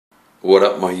What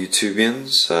up, my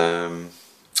YouTubians?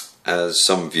 As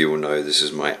some of you will know, this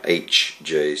is my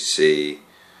HJC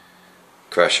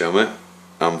crash helmet.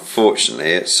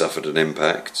 Unfortunately, it suffered an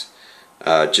impact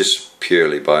just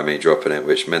purely by me dropping it,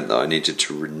 which meant that I needed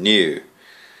to renew.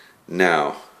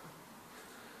 Now,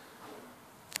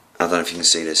 I don't know if you can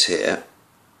see this here,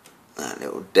 that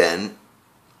little dent,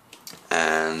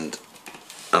 and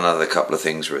another couple of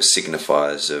things were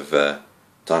signifiers of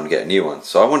time to get a new one.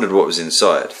 So I wondered what was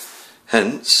inside.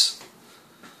 Hence,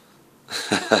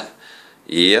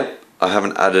 yep, I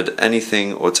haven't added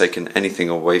anything or taken anything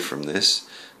away from this.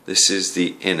 This is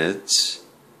the innards.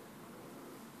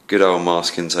 Good old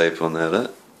masking tape on there,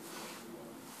 look.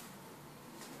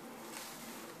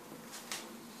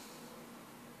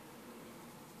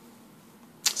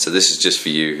 So this is just for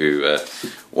you who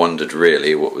wondered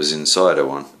really what was inside of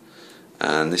one.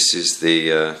 And this is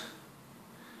the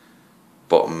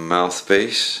bottom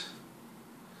mouthpiece.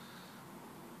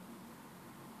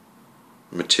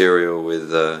 Material with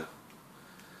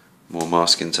more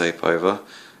masking tape over.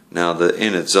 Now the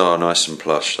innards are nice and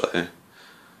plush though,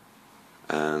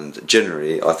 and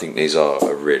generally I think these are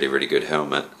a really good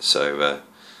helmet. So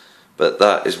but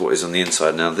that is what is on the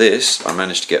inside. Now this, I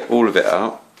managed to get all of it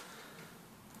out,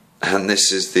 and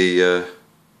this is the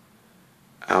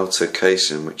outer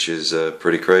casing, which is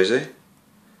pretty crazy,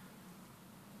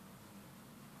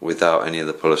 without any of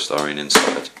the polystyrene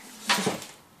inside.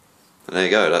 And there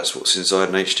you go, that's what's inside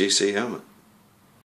an HJC helmet.